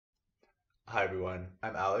Hi everyone,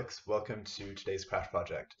 I'm Alex. Welcome to today's craft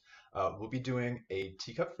project. We'll be doing a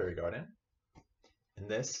teacup fairy garden in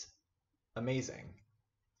this amazing,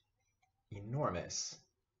 enormous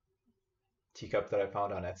teacup that I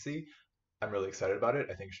found on Etsy. I'm really excited about it.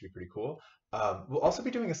 I think it should be pretty cool. We'll also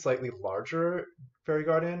be doing a slightly larger fairy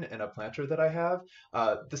garden in a planter that I have.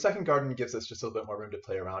 The second garden gives us just a little bit more room to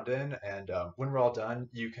play around in, and when we're all done,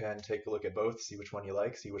 you can take a look at both, see which one you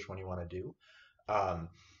like, see which one you want to do. Um,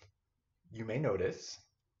 you may notice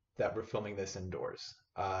that we're filming this indoors.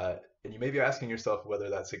 And you may be asking yourself whether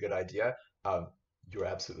that's a good idea. Um, you're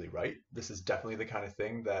absolutely right. This is definitely the kind of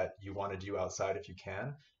thing that you want to do outside if you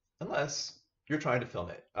can, unless you're trying to film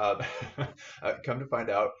it. Come to find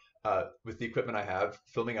out, with the equipment I have,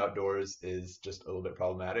 filming outdoors is just a little bit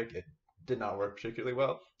problematic. It did not work particularly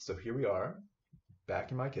well. So here we are,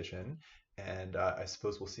 back in my kitchen, and I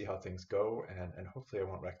suppose we'll see how things go, and hopefully I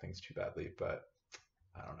won't wreck things too badly, but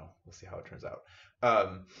I don't know. We'll see how it turns out.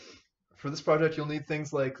 Um, for this project, you'll need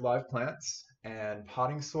things like live plants and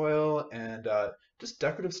potting soil and just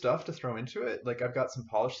decorative stuff to throw into it. Like I've got some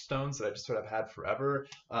polished stones that I just sort of had forever,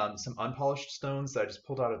 some unpolished stones that I just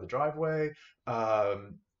pulled out of the driveway.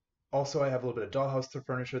 Um, Also, I have a little bit of dollhouse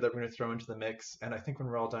furniture that we're going to throw into the mix, and I think when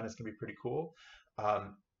we're all done, it's going to be pretty cool.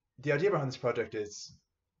 Um, the idea behind this project is,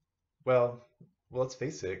 well, let's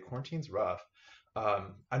face it, quarantine's rough.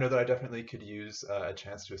 I know that I definitely could use a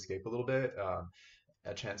chance to escape a little bit,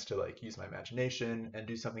 a chance to like use my imagination and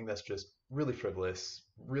do something that's just really frivolous,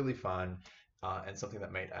 really fun, and something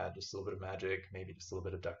that might add just a little bit of magic, maybe just a little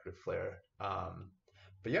bit of decorative flair.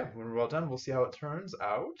 But yeah, when we're all done, we'll see how it turns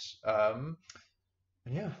out.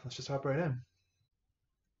 And yeah, let's just hop right in.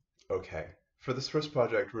 Okay, for this first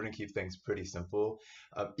project, we're going to keep things pretty simple.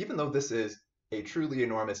 Even though this is a truly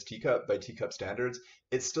enormous teacup by teacup standards,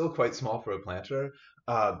 it's still quite small for a planter.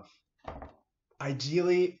 Um,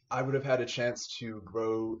 Ideally, I would have had a chance to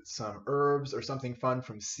grow some herbs or something fun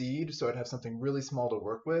from seed, so I'd have something really small to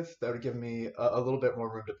work with. That would give me a little bit more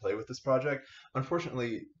room to play with this project.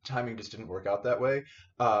 Unfortunately, timing just didn't work out that way.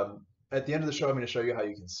 At the end of the show, I'm going to show you how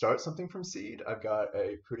you can start something from seed. I've got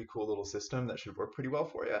a pretty cool little system that should work pretty well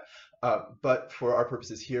for you. But for our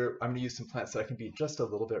purposes here, I'm going to use some plants that I can be just a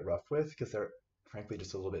little bit rough with because they're frankly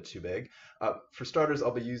just a little bit too big. For starters,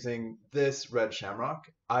 I'll be using this red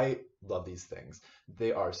shamrock. I love these things.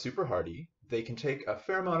 They are super hardy. They can take a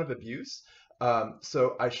fair amount of abuse.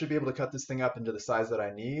 So I should be able to cut this thing up into the size that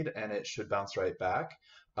I need, and it should bounce right back.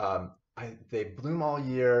 They bloom all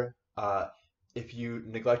year. If you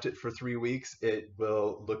neglect it for 3 weeks, it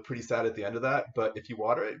will look pretty sad at the end of that. But if you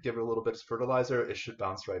water it, give it a little bit of fertilizer, it should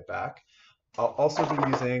bounce right back. I'll also be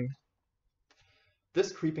using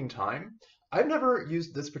this creeping thyme. I've never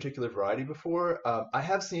used this particular variety before. I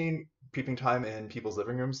have seen creeping thyme in people's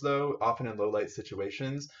living rooms, though, often in low light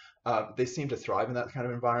situations. They seem to thrive in that kind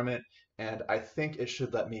of environment, and I think it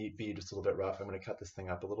should let me be just a little bit rough. I'm going to cut this thing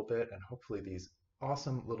up a little bit, and hopefully these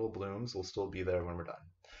awesome little blooms will still be there when we're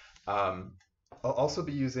done. I'll also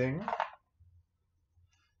be using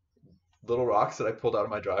little rocks that I pulled out of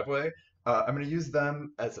my driveway. I'm going to use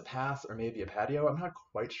them as a path or maybe a patio. I'm not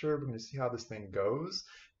quite sure. We're going to see how this thing goes.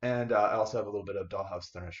 And I also have a little bit of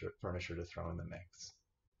dollhouse furniture to throw in the mix.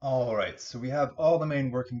 All right, so we have all the main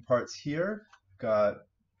working parts here. We've got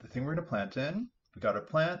the thing we're going to plant in. We've got our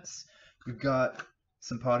plants. We've got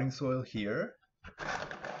some potting soil here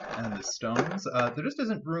and the stones. There just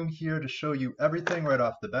isn't room here to show you everything right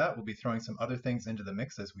off the bat. We'll be throwing some other things into the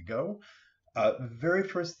mix as we go. Very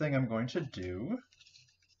first thing I'm going to do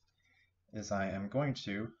is I am going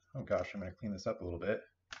to, oh gosh, I'm going to clean this up a little bit.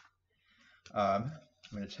 I'm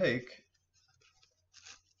going to take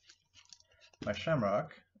my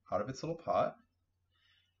shamrock out of its little pot.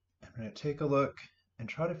 I'm going to take a look and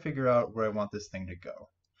try to figure out where I want this thing to go.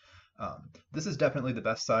 This is definitely the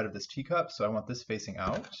best side of this teacup, so I want this facing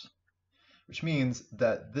out, which means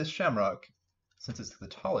that this shamrock, since it's the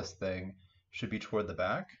tallest thing, should be toward the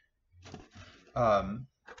back. I'm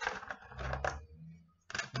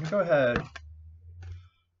going to go ahead.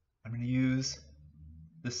 I'm going to use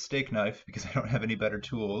this steak knife because I don't have any better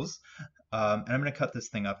tools, and I'm going to cut this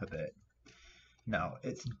thing up a bit. Now,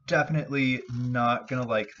 it's definitely not going to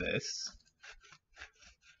like this.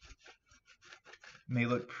 It may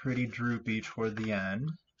look pretty droopy toward the end.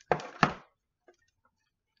 I'm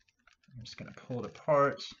just going to pull it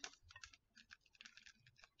apart.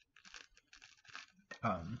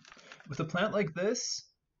 With a plant like this,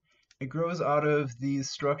 it grows out of these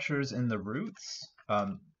structures in the roots.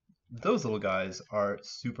 Those little guys are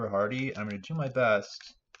super hardy. I'm going to do my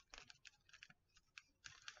best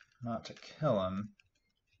not to kill them.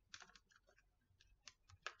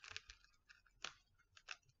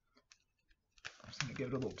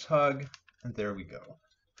 give it a little tug, and there we go.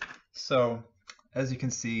 So, as you can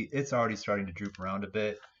see, it's already starting to droop around a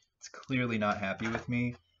bit. It's clearly not happy with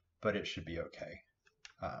me, but it should be okay.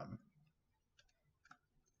 All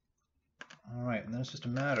right, and then it's just a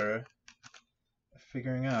matter of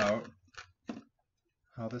figuring out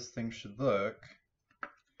how this thing should look.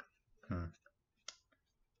 I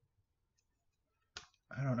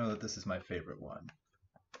don't know that this is my favorite one.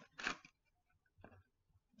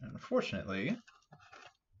 And unfortunately,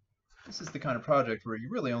 this is the kind of project where you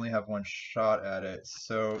really only have one shot at it,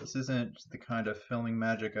 so this isn't the kind of filming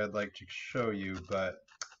magic I'd like to show you, but,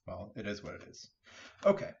 well, it is what it is.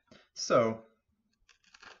 Okay, so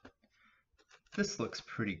this looks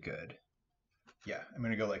pretty good. Yeah, I'm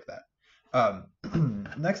going to go like that.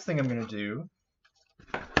 Next thing I'm going to do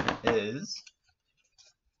is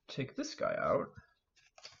take this guy out.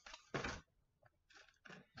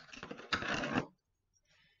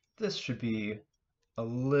 This should be a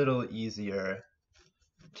little easier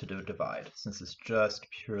to divide since it's just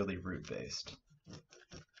purely root based.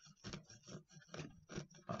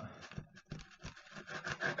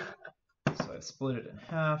 So I split it in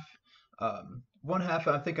half. One half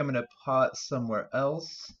I think I'm going to pot somewhere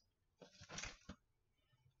else.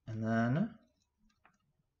 And then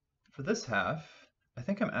for this half, I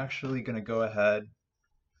think I'm actually going to go ahead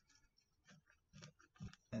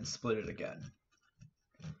and split it again.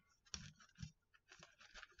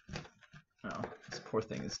 No, this poor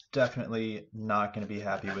thing is definitely not going to be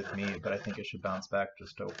happy with me, but I think it should bounce back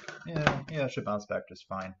just yeah, it should bounce back just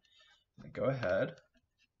fine. Go ahead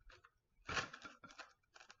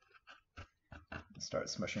and start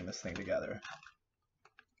smushing this thing together.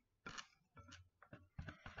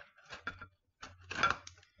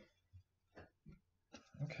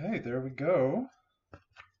 Okay, there we go. All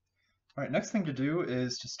right, next thing to do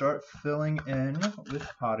is to start filling in with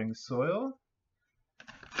potting soil.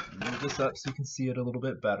 Move this up so you can see it a little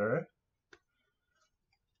bit better.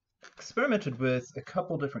 Experimented with a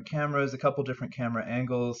couple different cameras, a couple different camera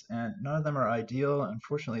angles, and none of them are ideal.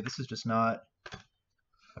 Unfortunately, this is just not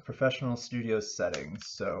a professional studio setting,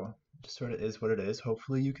 so it just sort of is what it is.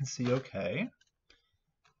 Hopefully you can see okay.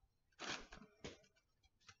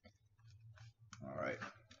 All right.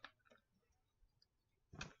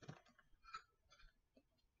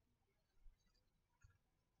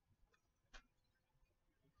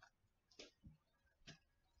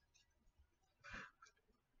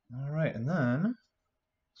 All right, and then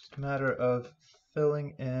it's just a matter of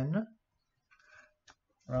filling in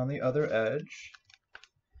around the other edge.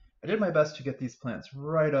 I did my best to get these plants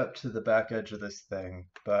right up to the back edge of this thing,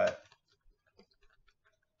 but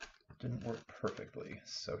it didn't work perfectly,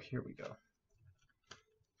 so here we go.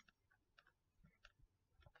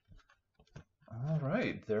 All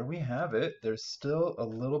right, there we have it. There's still a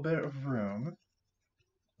little bit of room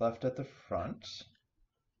left at the front.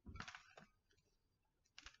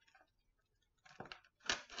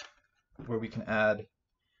 Where we can add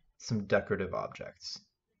some decorative objects.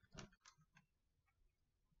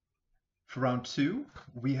 For round 2,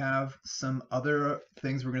 we have some other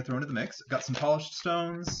things we're going to throw into the mix. Got some polished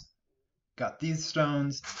stones, got these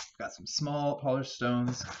stones, got some small polished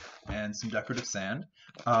stones, and some decorative sand.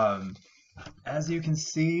 As you can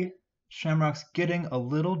see, Shamrock's getting a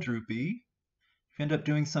little droopy. If you end up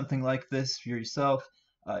doing something like this for yourself,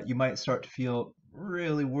 you might start to feel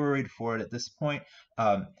really worried for it at this point.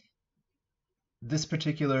 This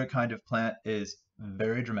particular kind of plant is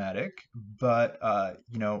very dramatic, but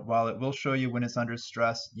you know, while it will show you when it's under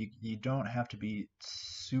stress, you don't have to be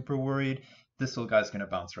super worried. This little guy's going to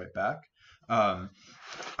bounce right back. I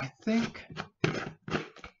think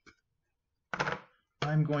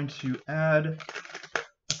I'm going to add a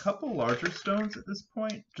couple larger stones at this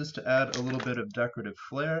point, just to add a little bit of decorative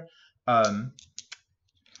flair.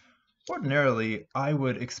 Ordinarily, I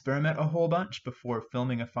would experiment a whole bunch before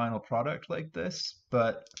filming a final product like this,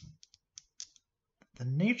 but the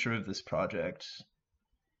nature of this project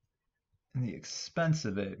and the expense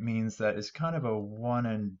of it means that it's kind of a one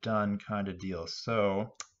and done kind of deal.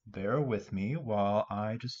 So bear with me while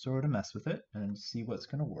I just sort of mess with it and see what's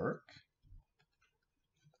going to work.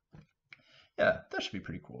 Yeah, that should be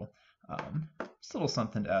pretty cool. Just a little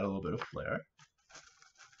something to add a little bit of flair.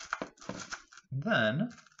 Then,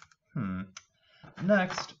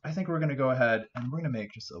 next, I think we're going to go ahead and we're going to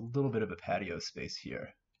make just a little bit of a patio space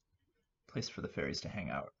here. Place for the fairies to hang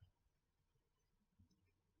out.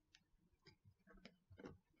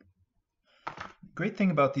 Great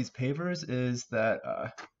thing about these pavers is that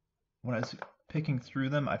when I was picking through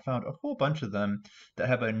them, I found a whole bunch of them that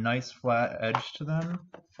have a nice flat edge to them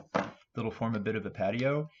that'll form a bit of a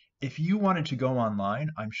patio. if you wanted to go online,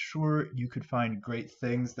 I'm sure you could find great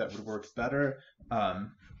things that would work better.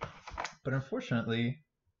 But unfortunately,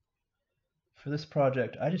 for this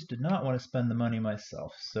project, I just did not want to spend the money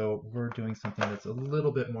myself. So we're doing something that's a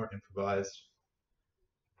little bit more improvised.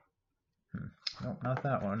 Nope, not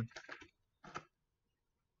that one.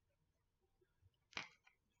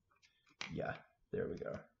 Yeah, there we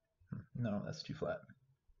go. No, that's too flat.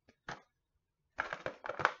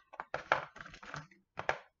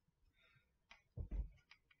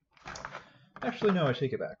 Actually, no, I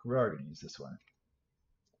take it back. We are going to use this one.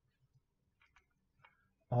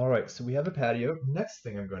 All right, so we have a patio. Next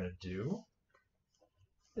thing I'm going to do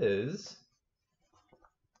is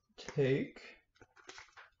take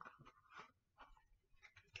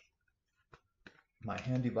my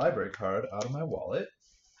handy library card out of my wallet.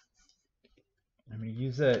 I'm going to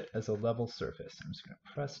use it as a level surface. I'm just going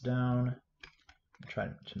to press down and try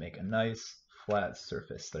to make a nice flat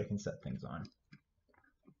surface that I can set things on.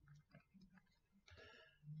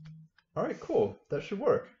 All right, cool. That should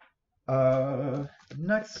work.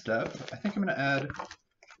 Next step, I think I'm going to add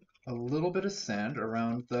a little bit of sand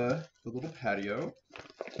around the little patio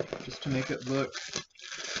just to make it look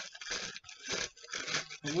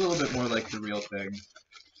a little bit more like the real thing.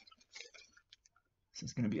 This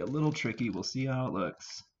is going to be a little tricky. We'll see how it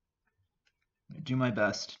looks. I'm going to do my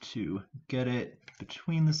best to get it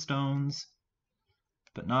between the stones,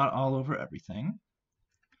 but not all over everything.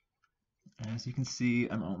 And as you can see,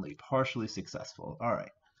 I'm only partially successful. All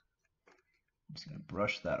right. I'm just going to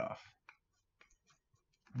brush that off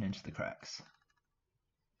and into the cracks.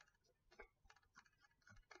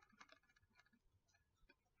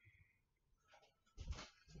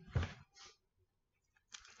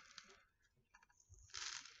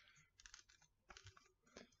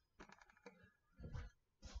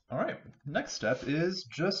 All right, next step is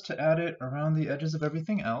just to add it around the edges of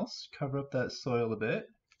everything else, cover up that soil a bit.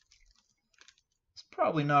 It's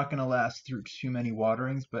probably not going to last through too many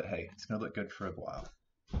waterings, but hey, it's going to look good for a while.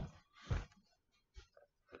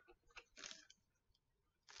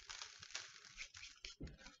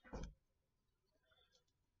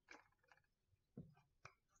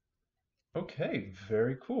 Okay,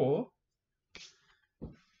 very cool.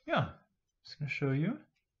 Yeah, just going to show you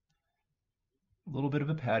a little bit of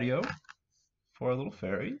a patio for our little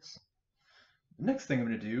fairies. Next thing I'm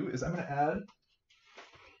going to do is I'm going to add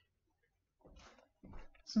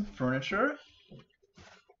some furniture,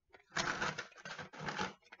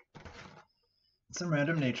 some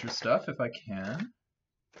random nature stuff if I can.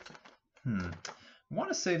 I want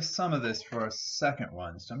to save some of this for our second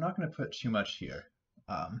one, so I'm not going to put too much here.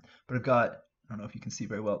 But I've got, I don't know if you can see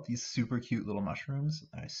very well, these super cute little mushrooms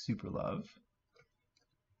that I super love.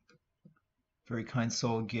 Very kind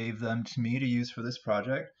soul gave them to me to use for this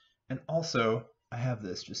project. And also, I have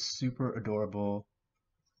this just super adorable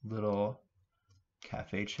little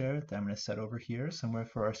cafe chair that I'm going to set over here, somewhere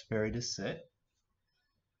for our fairy to sit.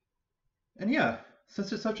 And yeah,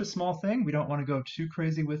 since it's such a small thing, we don't want to go too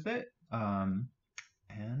crazy with it.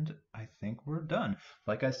 And I think we're done.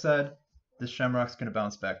 Like I said, this shamrock's going to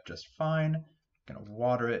bounce back just fine. I'm going to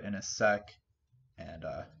water it in a sec, and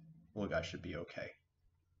little guy should be okay.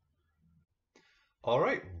 All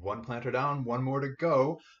right, one planter down, one more to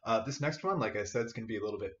go. This next one, like I said, is going to be a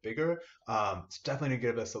little bit bigger. It's definitely going to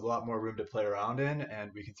give us a lot more room to play around in,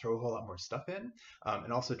 and we can throw a whole lot more stuff in,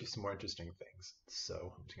 and also do some more interesting things.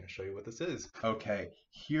 So I'm just going to show you what this is. Okay,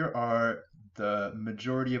 here are the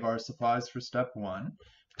majority of our supplies for step one.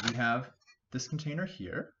 We have this container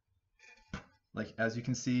here. Like, as you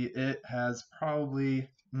can see, it has probably,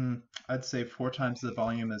 I'd say 4 times the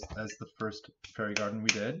volume as the first fairy garden we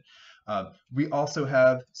did. We also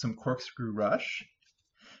have some corkscrew rush.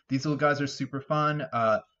 These little guys are super fun.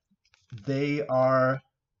 They are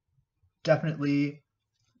definitely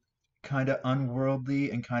kind of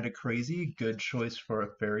unworldly and kind of crazy. Good choice for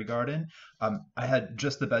a fairy garden. I had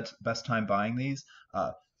just the best time buying these.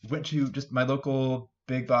 Went to just my local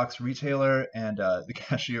big box retailer, and the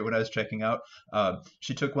cashier, when I was checking out,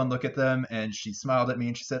 she took one look at them and she smiled at me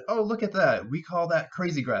and she said, "Oh, look at that. We call that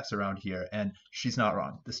crazy grass around here." And she's not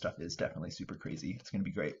wrong. This stuff is definitely super crazy. It's going to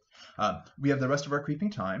be great. We have the rest of our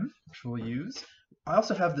creeping thyme, which we'll use. I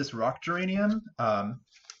also have this rock geranium.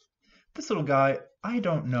 This little guy, I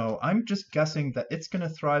don't know. I'm just guessing that it's going to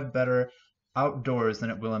thrive better outdoors than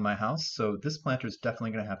it will in my house. So this planter is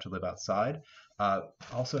definitely going to have to live outside. I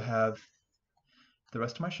also have the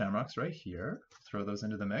rest of my shamrocks right here. Throw those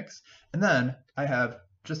into the mix. And then I have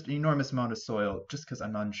just an enormous amount of soil just because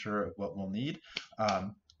I'm unsure of what we'll need.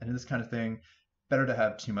 And in this kind of thing, better to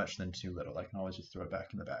have too much than too little. I can always just throw it back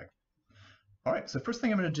in the bag. All right, so first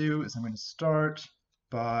thing I'm going to do is I'm going to start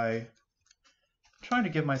by trying to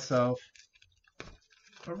give myself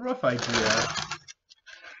a rough idea of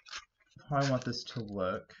how I want this to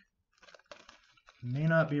look. May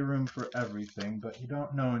not be room for everything, but you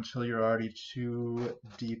don't know until you're already too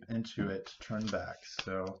deep into it to turn back.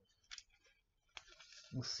 So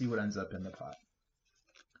we'll see what ends up in the pot.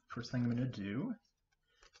 First thing I'm going to do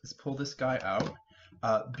is pull this guy out.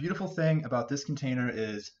 Beautiful thing about this container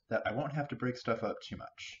is that I won't have to break stuff up too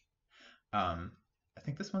much. I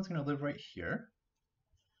think this one's going to live right here.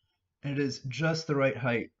 And it is just the right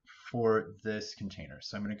height for this container.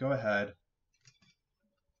 So I'm going to go ahead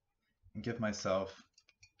and give myself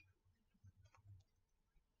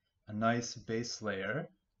a nice base layer.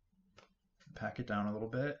 Pack it down a little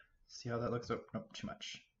bit. See how that looks? Oh, nope, too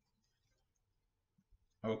much.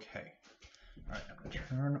 Okay. All right, I'm going to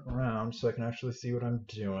turn around so I can actually see what I'm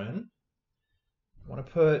doing. I want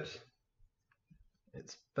to put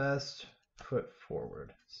its best foot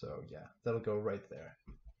forward. So yeah, that'll go right there.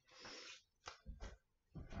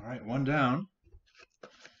 All right, one down.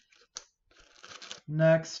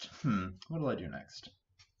 Next, what will I do next?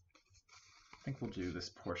 I think we'll do this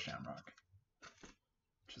poor shamrock,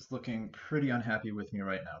 which is looking pretty unhappy with me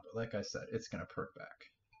right now, but like I said, it's going to perk back.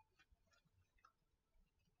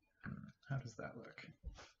 How does that look?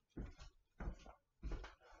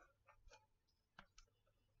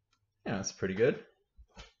 Yeah, that's pretty good.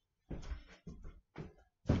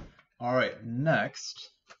 All right,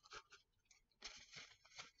 next,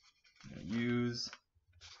 I'm going to use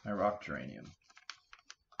my rock geranium.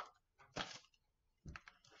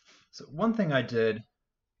 So one thing I did,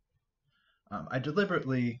 I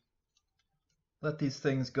deliberately let these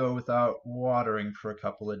things go without watering for a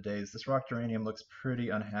couple of days. This rock geranium looks pretty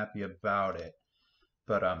unhappy about it,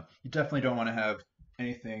 but you definitely don't want to have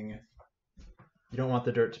anything, you don't want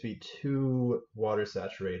the dirt to be too water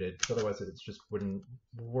saturated, because otherwise it just wouldn't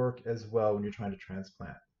work as well when you're trying to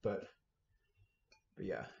transplant. But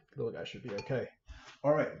yeah, the little guy should be okay.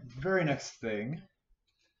 All right, very next thing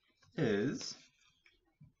is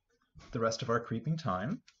the rest of our creeping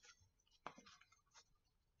thyme,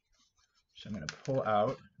 which I'm going to pull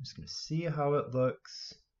out. I'm just going to see how it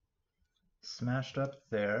looks smashed up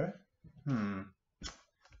there.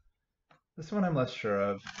 This one I'm less sure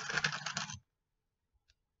of.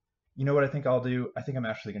 You know what I think I'll do? I think I'm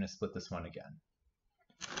actually going to split this one again.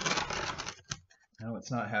 I know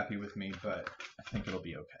it's not happy with me, but I think it'll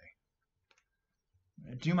be okay. I'm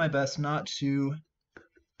going to do my best not to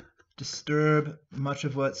disturb much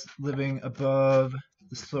of what's living above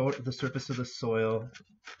the surface of the soil.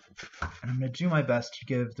 And I'm going to do my best to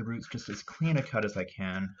give the roots just as clean a cut as I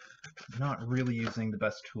can. I'm not really using the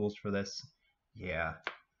best tools for this. Yeah,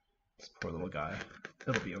 this poor little guy.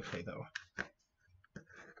 It'll be okay though.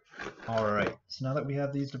 Alright, so now that we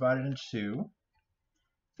have these divided in two,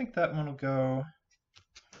 I think that one will go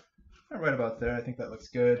right about there. I think that looks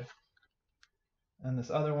good. And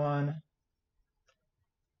this other one,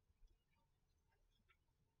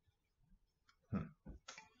 I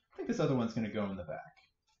think this other one's going to go in the back.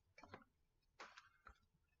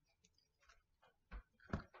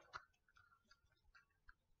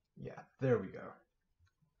 Yeah, there we go.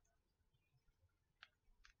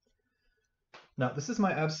 Now, this is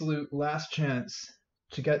my absolute last chance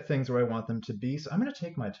to get things where I want them to be, so I'm going to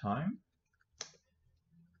take my time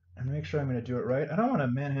and make sure I'm going to do it right. I don't want to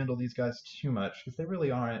manhandle these guys too much, because they really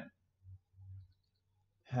aren't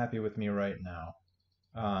happy with me right now.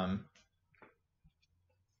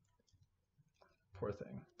 Poor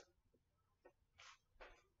thing.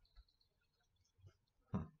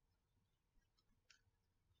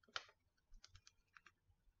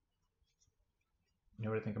 You know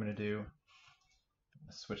what I think I'm going to do? I'm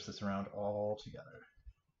going to switch this around all together.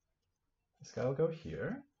 This guy will go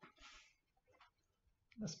here.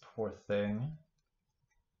 This poor thing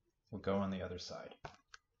will go on the other side.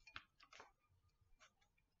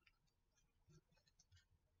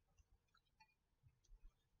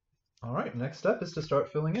 All right, next step is to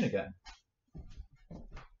start filling in again.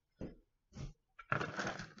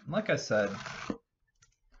 Like I said,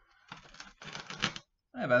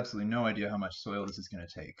 I have absolutely no idea how much soil this is going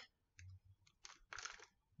to take.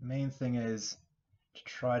 The main thing is to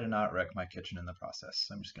try to not wreck my kitchen in the process.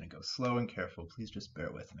 So I'm just going to go slow and careful. Please just bear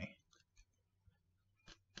with me.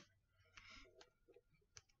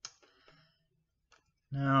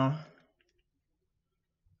 Now,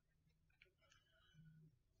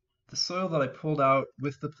 the soil that I pulled out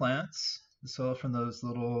with the plants, the soil from those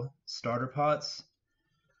little starter pots,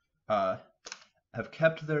 have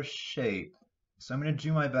kept their shape. So I'm going to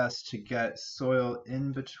do my best to get soil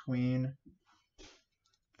in between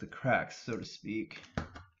the cracks, so to speak.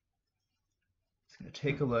 Just going to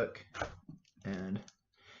take a look, and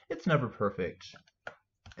it's never perfect.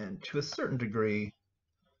 And to a certain degree,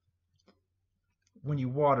 when you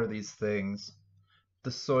water these things,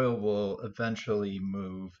 the soil will eventually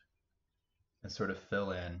move and sort of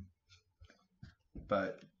fill in.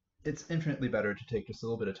 But it's infinitely better to take just a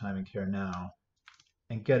little bit of time and care now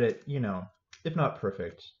and get it, if not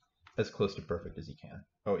perfect, as close to perfect as you can.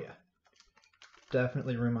 Oh yeah,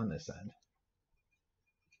 definitely room on this end.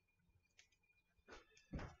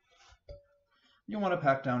 You want to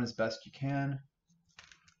pack down as best you can.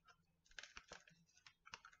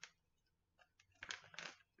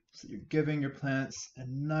 So you're giving your plants a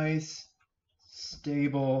nice,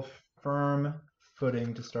 stable, firm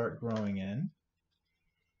footing to start growing in.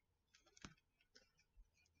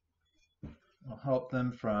 It'll help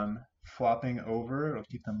them from flopping over. It'll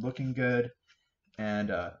keep them looking good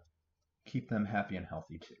and keep them happy and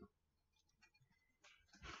healthy too.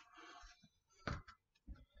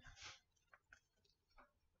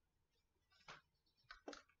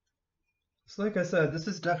 So like I said, this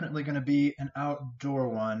is definitely going to be an outdoor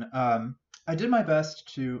one. I did my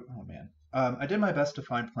best to, I did my best to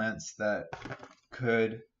find plants that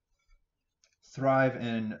could thrive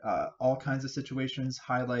in all kinds of situations,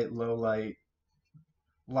 high light, low light,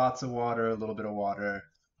 lots of water, a little bit of water.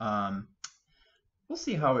 We'll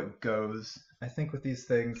see how it goes. I think with these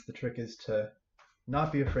things, the trick is to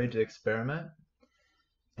not be afraid to experiment.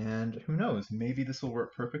 And who knows, maybe this will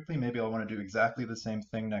work perfectly. Maybe I'll want to do exactly the same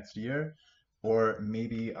thing next year, or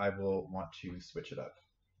maybe I will want to switch it up.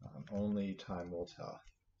 Only time will tell.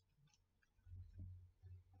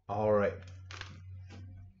 All right.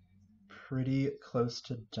 Pretty close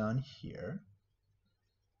to done here.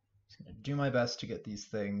 Just going to do my best to get these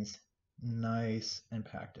things nice and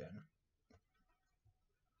packed in.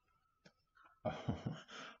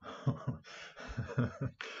 Oh.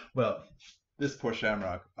 Well, this poor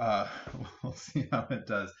shamrock, we'll see how it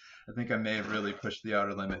does. I think I may have really pushed the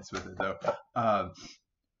outer limits with it though. A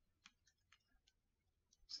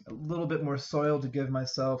little bit more soil to give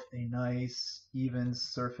myself a nice even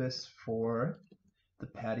surface for the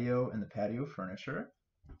patio and the patio furniture.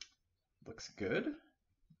 Looks good.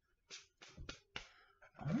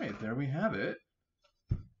 All right, there we have it.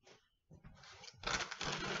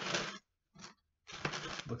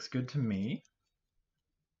 Looks good to me.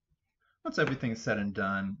 Once everything's said and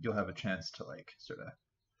done, you'll have a chance to sort of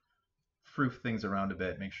froof things around a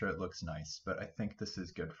bit, make sure it looks nice, but I think this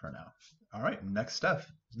is good for now. All right, next step.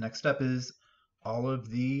 Next step is all of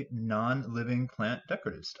the non-living plant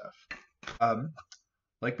decorative stuff.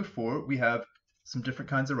 Like before, we have some different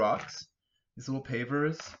kinds of rocks, these little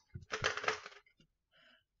pavers,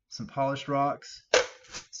 some polished rocks,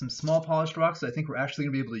 some small polished rocks that I think we're actually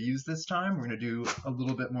going to be able to use this time. We're going to do a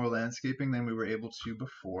little bit more landscaping than we were able to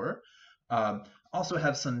before. Also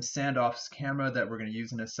have some sand-offs camera that we're going to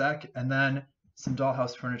use in a sec, and then some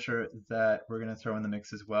dollhouse furniture that we're going to throw in the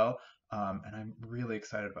mix as well. And I'm really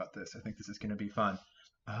excited about this. I think this is going to be fun.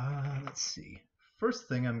 Let's see. First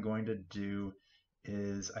thing I'm going to do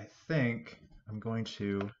is I think I'm going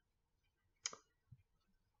to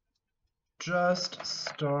just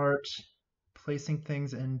start placing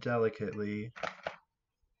things in delicately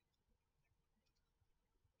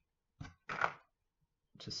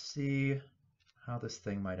to see how this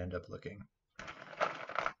thing might end up looking.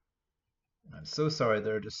 I'm so sorry,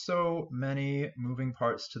 there are just so many moving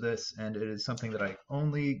parts to this, and it is something that I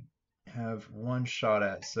only have one shot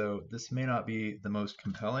at, so this may not be the most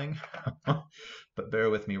compelling, but bear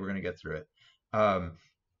with me, we're going to get through it. Yeah,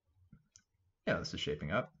 this is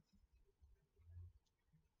shaping up.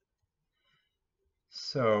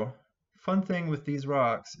 So, fun thing with these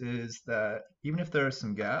rocks is that even if there are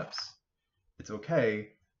some gaps, it's okay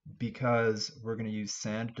because we're going to use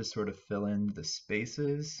sand to sort of fill in the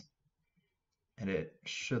spaces, and it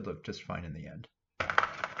should look just fine in the end.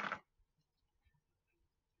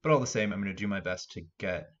 But all the same, I'm going to do my best to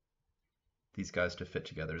get these guys to fit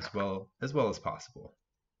together as well as possible.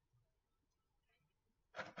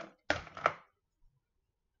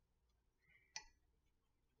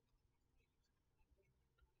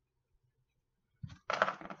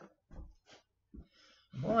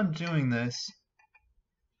 While I'm doing this,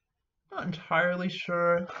 I'm not entirely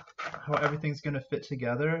sure how everything's going to fit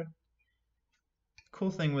together.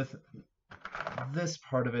 Cool thing with this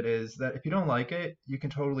part of it is that if you don't like it, you can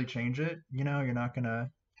totally change it. You know, you're not gonna,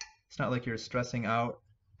 it's not like you're stressing out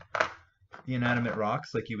the inanimate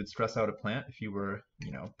rocks like you would stress out a plant if you were,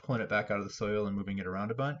 you know, pulling it back out of the soil and moving it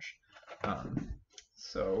around a bunch.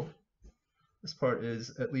 So this part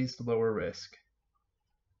is at least lower risk.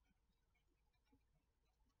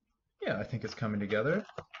 Yeah, I think it's coming together.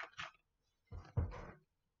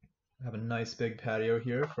 Have a nice big patio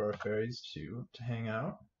here for our fairies to hang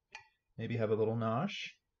out. Maybe have a little nosh.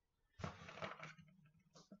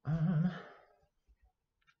 Um,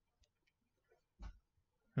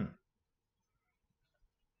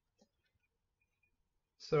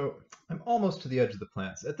 So I'm almost to the edge of the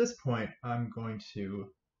plants. At this point, I'm going to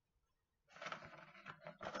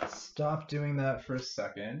stop doing that for a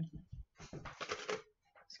second.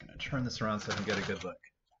 Just going to turn this around so I can get a good look.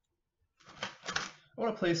 I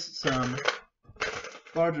want to place some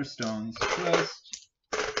larger stones just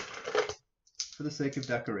for the sake of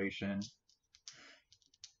decoration.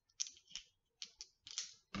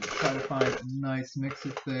 Try to find a nice mix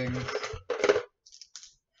of things.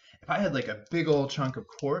 If I had like a big old chunk of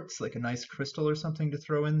quartz, like a nice crystal or something to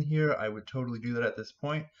throw in here, I would totally do that at this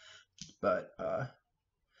point. But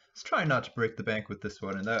let's try not to break the bank with this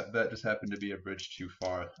one, and that just happened to be a bridge too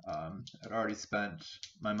far. I'd already spent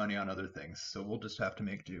my money on other things, so we'll just have to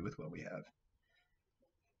make do with what we have.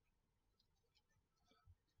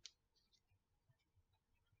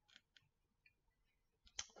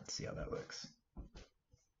 Let's see how that looks.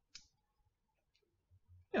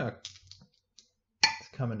 Yeah, it's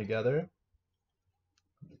coming together.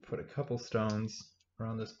 Put a couple stones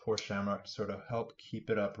around this poor shamrock to sort of help keep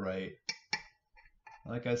it upright.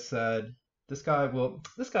 Like I said, this guy will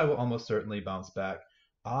almost certainly bounce back.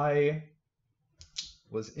 I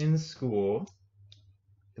was in school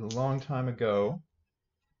a long time ago,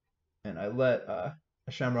 and I let a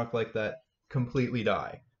shamrock like that completely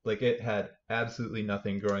die. Like it had absolutely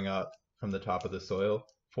nothing growing up from the top of the soil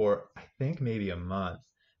for I think maybe a month.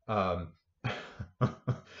 Um,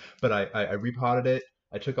 but I repotted it.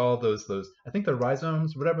 I took all those I think they're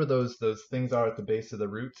rhizomes, whatever those things are at the base of the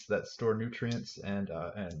roots that store nutrients and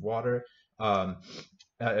water. I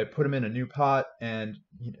put them in a new pot, and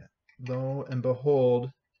lo and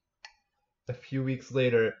behold, a few weeks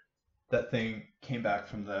later, that thing came back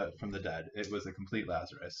from the dead. It was a complete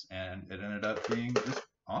Lazarus, and it ended up being just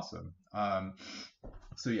awesome.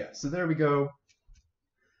 So yeah, so there we go.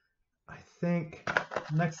 I think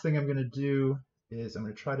next thing I'm gonna do is I'm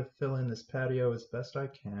going to try to fill in this patio as best I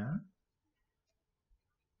can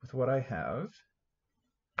with what I have.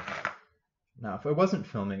 Now, if I wasn't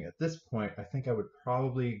filming at this point, I think I would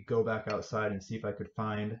probably go back outside and see if I could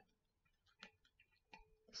find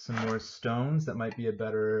some more stones that might be a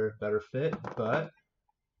better fit, but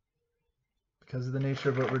because of the nature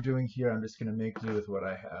of what we're doing here, I'm just going to make do with what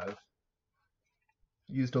I have.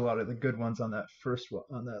 Used a lot of the good ones on that first one,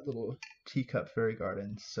 on that little teacup fairy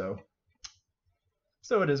garden, so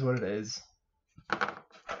it is what it is. Yeah,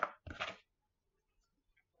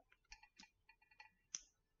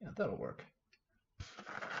 that'll work.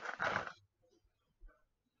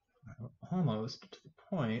 We're almost to the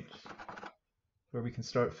point where we can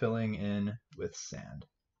start filling in with sand.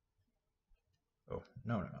 Oh,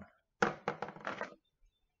 no.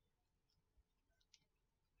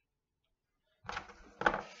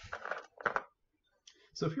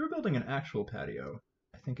 So if you were building an actual patio,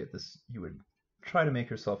 I think you would try to make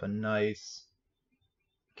yourself a nice,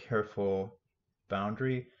 careful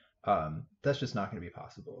boundary. That's just not going to be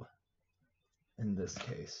possible in this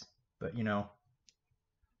case. But I'm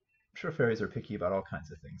sure fairies are picky about all kinds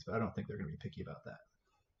of things, but I don't think they're going to be picky about that.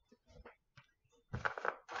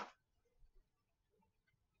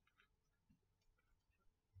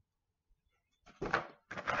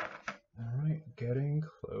 All right, getting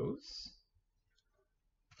close.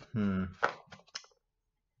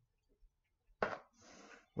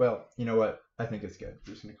 Well, you know what? I think it's good.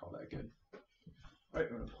 We're just going to call that good. All right,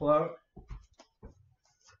 I'm going to pull out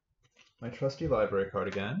my trusty library card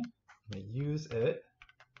again. I'm going to use it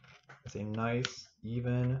as a nice,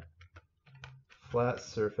 even, flat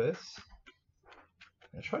surface.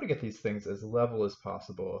 I'm going to try to get these things as level as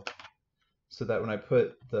possible so that when I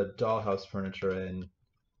put the dollhouse furniture in,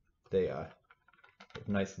 they have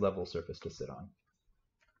a nice level surface to sit on.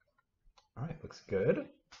 All right, looks good.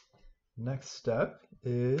 Next step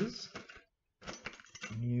is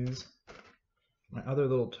use my other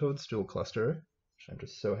little toadstool cluster, which I'm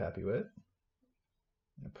just so happy with.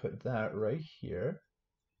 I'm going to put that right here.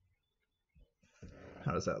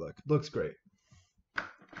 How does that look? Looks great.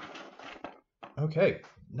 Okay,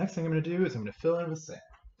 next thing I'm going to do is I'm going to fill in with sand.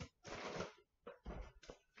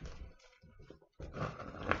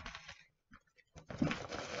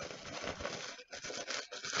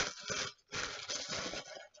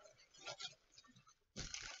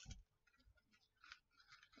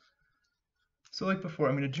 So like before,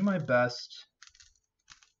 I'm going to do my best,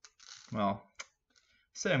 well,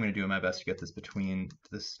 say I'm going to do my best to get this between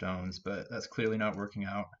the stones, but that's clearly not working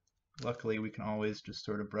out. Luckily, we can always just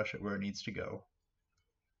sort of brush it where it needs to go.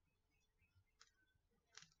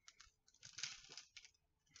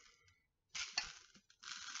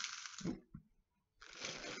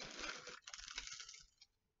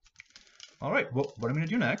 All right, well, what I'm going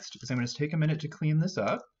to do next is I'm going to take a minute to clean this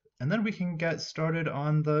up, and then we can get started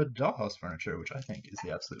on the dollhouse furniture, which I think is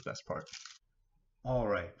the absolute best part. All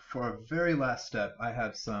right, for our very last step, I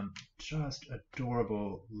have some just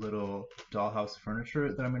adorable little dollhouse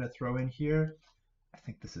furniture that I'm going to throw in here. I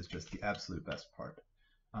think this is just the absolute best part.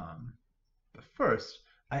 But first,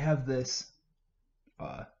 I have this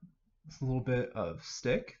little bit of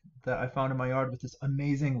stick that I found in my yard with this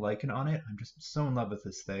amazing lichen on it. I'm just so in love with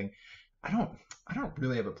this thing. I don't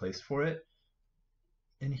really have a place for it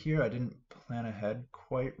in here. I didn't plan ahead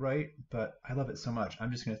quite right, but I love it so much.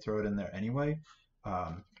 I'm just gonna throw it in there anyway.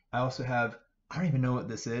 I also have, I don't even know what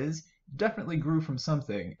this is. Definitely grew from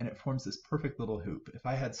something, and it forms this perfect little hoop. If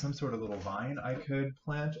I had some sort of little vine I could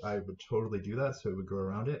plant, I would totally do that so it would grow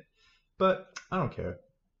around it. But I don't care.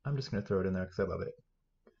 I'm just gonna throw it in there because I love it.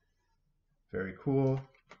 Very cool.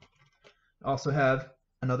 I also have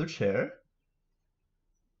another chair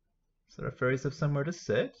so that our fairies have somewhere to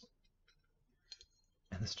sit.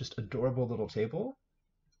 And this just adorable little table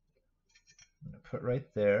I'm going to put right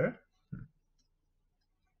there.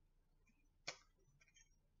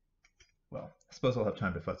 Well, I suppose I'll have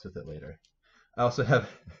time to futz with it later. I also have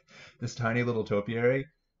this tiny little topiary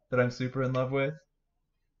that I'm super in love with.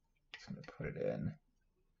 Just going to put it in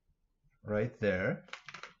right there.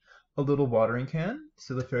 A little watering can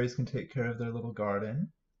so the fairies can take care of their little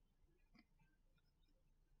garden.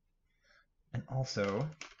 And also,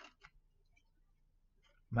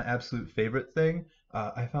 my absolute favorite thing,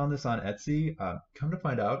 I found this on Etsy. Come to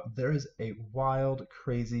find out, there is a wild,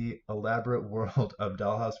 crazy, elaborate world of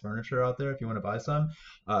dollhouse furniture out there if you want to buy some.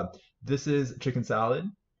 This is chicken salad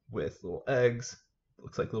with little eggs.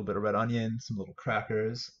 Looks like a little bit of red onion, some little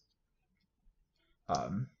crackers.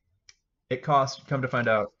 It cost, come to find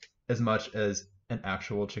out, as much as an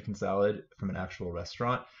actual chicken salad from an actual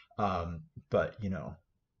restaurant. But, you know,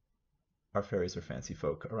 our fairies are fancy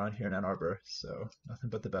folk around here in Ann Arbor, so nothing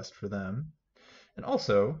but the best for them. And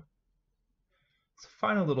also, it's a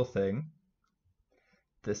final little thing,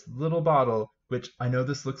 this little bottle, which I know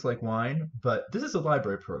this looks like wine, but this is a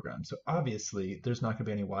library program, so obviously there's not going to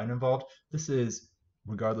be any wine involved. This is,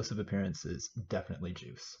 regardless of appearances, definitely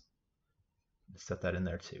juice. Set that in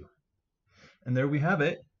there too. And there we have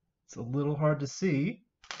it. It's a little hard to see,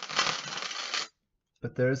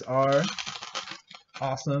 but there's our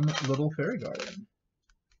awesome little fairy garden.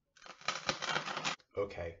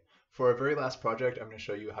 Okay, for our very last project, I'm going to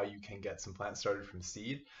show you how you can get some plants started from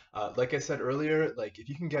seed. Like I said earlier, like if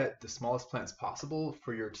you can get the smallest plants possible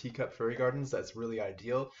for your teacup fairy gardens, that's really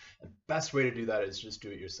ideal. The best way to do that is just do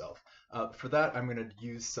it yourself. For that, I'm going to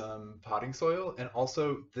use some potting soil and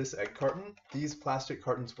also this egg carton. These plastic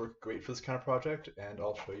cartons work great for this kind of project, and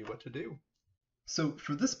I'll show you what to do. So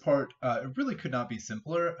for this part, it really could not be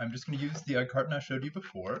simpler. I'm just going to use the egg carton I showed you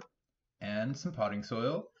before, and some potting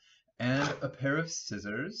soil, and a pair of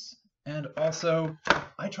scissors. And also,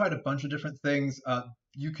 I tried a bunch of different things.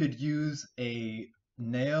 You could use a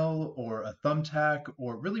nail or a thumbtack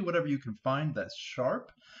or really whatever you can find that's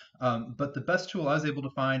sharp. But the best tool I was able to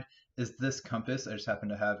find is this compass I just happen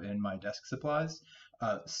to have in my desk supplies.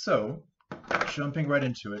 So, jumping right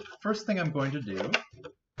into it, first thing I'm going to do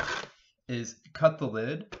is cut the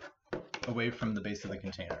lid away from the base of the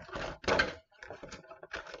container.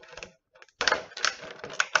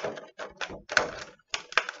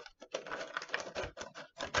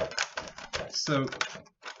 So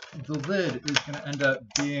the lid is going to end up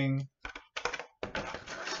being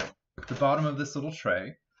the bottom of this little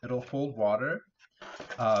tray. It'll hold water.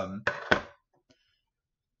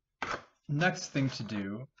 Next thing to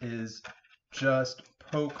do is just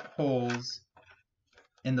poke holes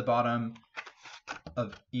in the bottom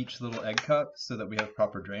of each little egg cup so that we have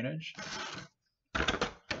proper drainage.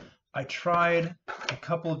 I tried a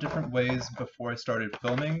couple of different ways before I started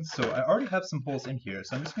filming, so I already have some holes in here,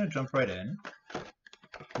 so I'm just going to jump right in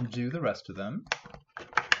and do the rest of them.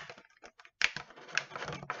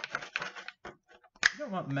 You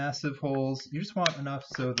don't want massive holes, you just want enough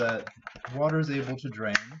so that water is able to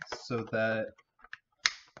drain, so that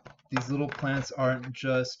these little plants aren't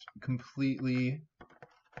just completely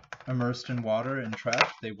immersed in water and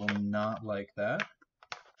trapped. They will not like that.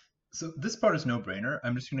 So this part is no-brainer.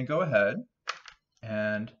 I'm just going to go ahead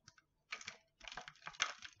and,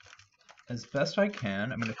 as best I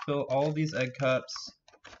can, I'm going to fill all these egg cups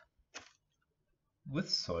with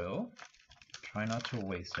soil. Try not to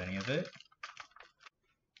waste any of it.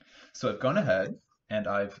 So I've gone ahead and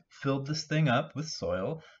I've filled this thing up with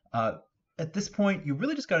soil. At this point, you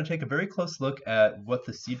really just got to take a very close look at what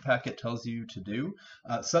the seed packet tells you to do.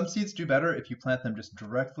 Some seeds do better if you plant them just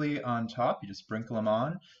directly on top. You just sprinkle them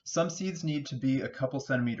on. Some seeds need to be a couple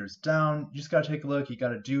centimeters down. You just got to take a look. You got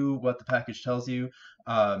to do what the package tells you.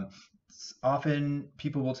 Often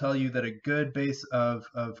people will tell you that a good base of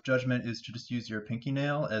judgment is to just use your pinky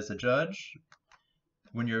nail as a judge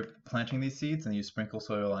when you're planting these seeds, and you sprinkle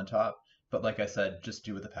soil on top. But like I said, just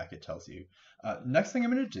do what the packet tells you. Next thing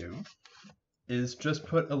I'm going to do is just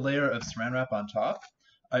put a layer of saran wrap on top.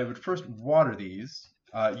 I would first water these.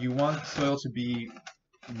 You want soil to be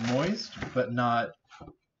moist, but not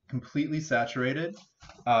completely saturated.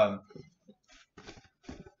 The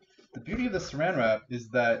beauty of the saran wrap is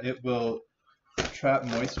that it will trap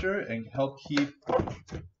moisture and help keep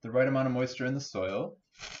the right amount of moisture in the soil.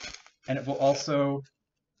 And it will also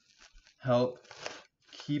help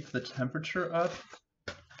keep the temperature up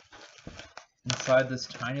inside this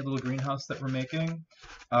tiny little greenhouse that we're making.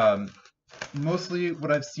 Mostly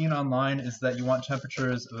what I've seen online is that you want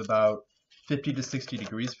temperatures of about 50 to 60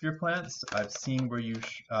 degrees for your plants. I've seen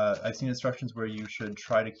instructions where you should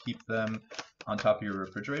try to keep them on top of your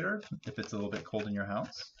refrigerator if it's a little bit cold in your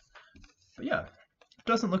house. But yeah, it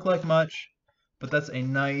doesn't look like much, but that's a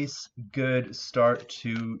nice, good start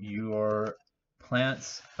to your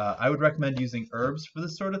plants. I would recommend using herbs for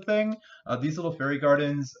this sort of thing. These little fairy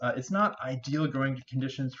gardens, it's not ideal growing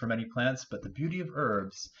conditions for many plants, but the beauty of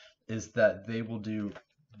herbs is that they will do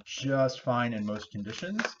just fine in most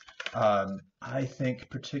conditions. I think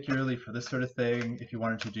particularly for this sort of thing, if you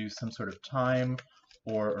wanted to do some sort of thyme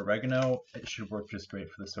or oregano, it should work just great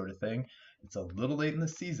for this sort of thing. It's a little late in the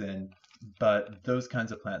season, but those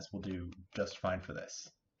kinds of plants will do just fine for this.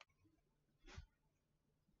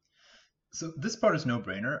 So this part is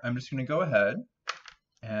no-brainer. I'm just going to go ahead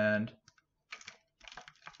and,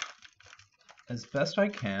 as best I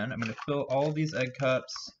can, I'm going to fill all of these egg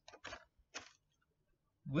cups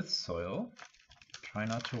with soil. Try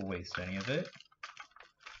not to waste any of it.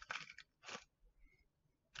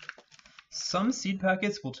 Some seed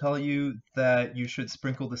packets will tell you that you should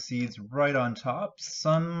sprinkle the seeds right on top.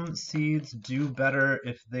 Some seeds do better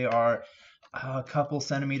if they are a couple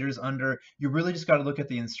centimeters under. You really just got to look at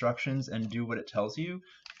the instructions and do what it tells you.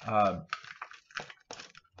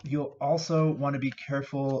 You'll also want to be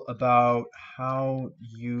careful about how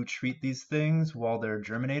you treat these things while they're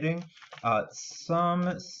germinating.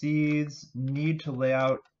 Some seeds need to lay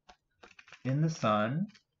out in the sun.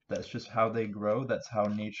 That's just how they grow. That's how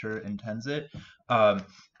nature intends it.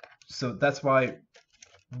 So that's why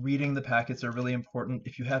reading the packets are really important.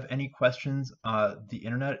 If you have any questions, the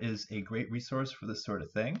internet is a great resource for this sort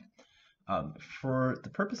of thing. For the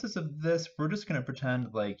purposes of this, we're just going to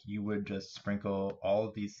pretend like you would just sprinkle all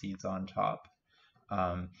of these seeds on top.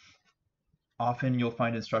 Often you'll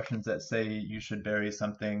find instructions that say you should bury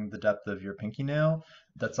something the depth of your pinky nail.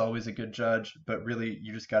 That's always a good judge, but really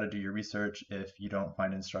you just got to do your research if you don't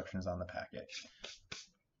find instructions on the packet.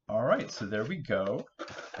 All right, so there we go.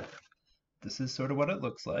 This is sort of what it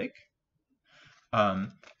looks like.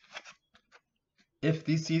 If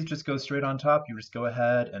these seeds just go straight on top, you just go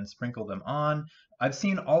ahead and sprinkle them on. I've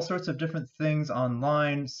seen all sorts of different things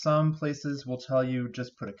online. Some places will tell you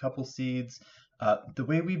just put a couple seeds. The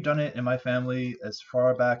way we've done it in my family, as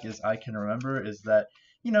far back as I can remember, is that,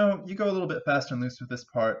 you know, you go a little bit fast and loose with this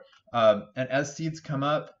part. And as seeds come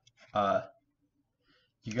up,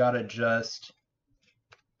 you gotta just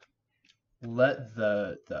let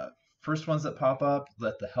the first ones that pop up,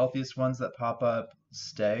 let the healthiest ones that pop up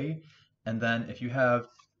stay. And then if you have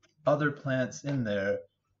other plants in there,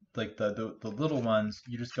 like the little ones,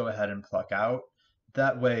 you just go ahead and pluck out.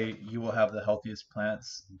 That way you will have the healthiest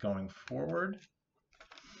plants going forward.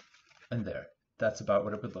 And there, that's about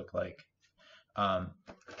what it would look like.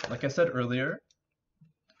 Like I said earlier,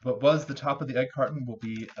 what was the top of the egg carton will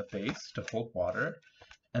be a base to hold water.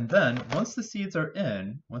 And then once the seeds are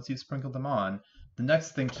in, once you've sprinkled them on, the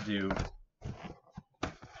next thing to do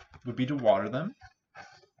would be to water them.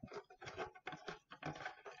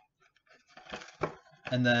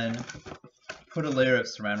 And then put a layer of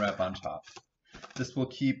saran wrap on top. This will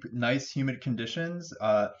keep nice humid conditions.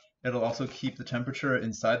 It'll also keep the temperature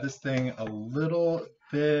inside this thing a little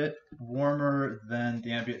bit warmer than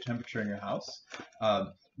the ambient temperature in your house.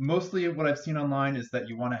 Mostly what I've seen online is that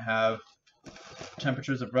you want to have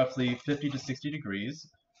temperatures of roughly 50 to 60 degrees.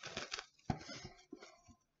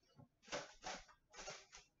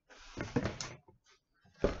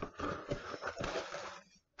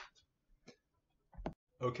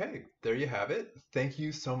 Okay, there you have it. Thank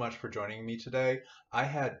you so much for joining me today. I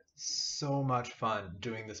had so much fun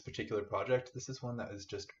doing this particular project. This is one that is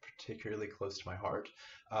just particularly close to my heart.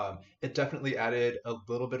 It definitely added a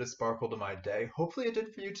little bit of sparkle to my day. Hopefully, it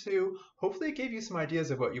did for you too. Hopefully, it gave you some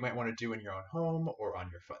ideas of what you might want to do in your own home, or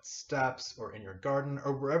on your front steps, or in your garden,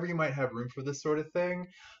 or wherever you might have room for this sort of thing.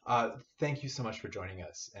 Thank you so much for joining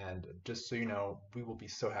us. And just so you know, we will be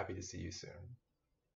so happy to see you soon.